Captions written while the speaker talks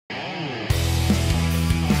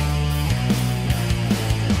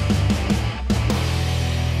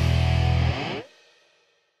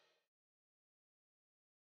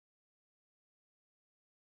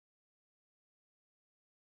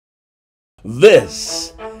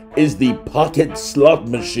This is the pocket slot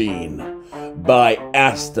machine by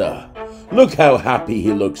Astor. Look how happy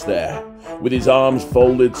he looks there, with his arms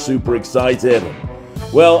folded, super excited.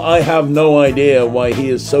 Well, I have no idea why he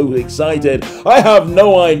is so excited. I have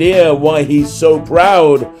no idea why he's so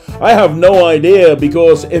proud. I have no idea,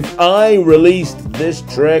 because if I released this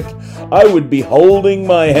trick, I would be holding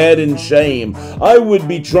my head in shame. I would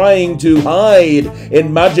be trying to hide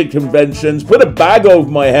in magic conventions, put a bag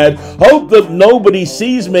over my head, hope that nobody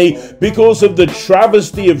sees me because of the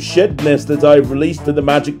travesty of shitness that I've released to the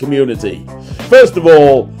magic community. First of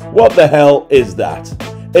all, what the hell is that?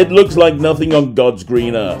 It looks like nothing on God's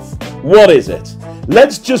green earth. What is it?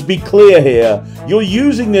 Let's just be clear here. You're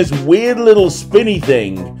using this weird little spinny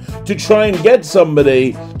thing to try and get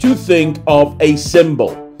somebody to think of a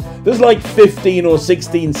symbol. There's like 15 or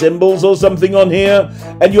 16 symbols or something on here,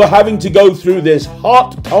 and you're having to go through this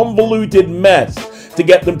hot, convoluted mess to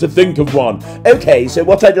get them to think of one. Okay, so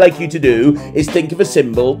what I'd like you to do is think of a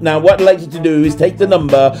symbol. Now, what I'd like you to do is take the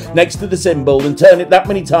number next to the symbol and turn it that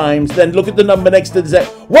many times, then look at the number next to the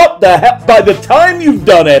symbol. What the hell? By the time you've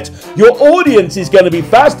done it, your audience is going to be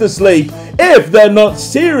fast asleep if they're not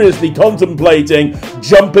seriously contemplating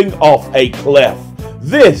jumping off a cliff.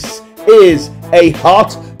 This is a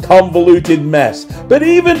hot, convoluted mess. But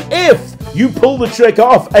even if you pull the trick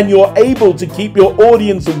off and you're able to keep your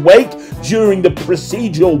audience awake during the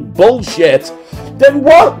procedural bullshit, then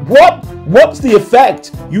what's the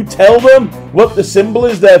effect? You tell them what the symbol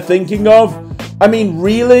is they're thinking of? I mean,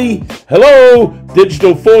 really? Hello?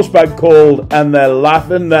 Digital force bank called, and they're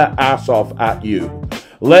laughing their ass off at you.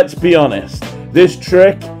 Let's be honest. This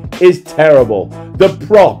trick is terrible. The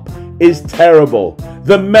prop is terrible.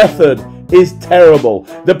 The method is terrible.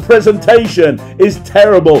 The presentation is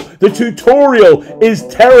terrible. The tutorial is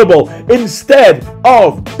terrible. Instead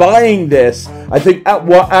of buying this, I think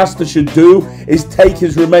what Astor should do is take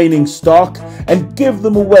his remaining stock and give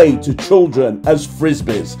them away to children as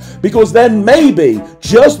frisbees. Because then maybe,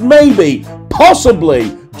 just maybe,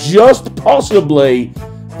 possibly, just possibly,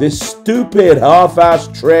 this stupid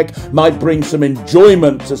half-assed trick might bring some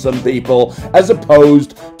enjoyment to some people, as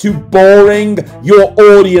opposed to boring your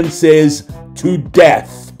audiences to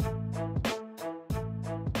death.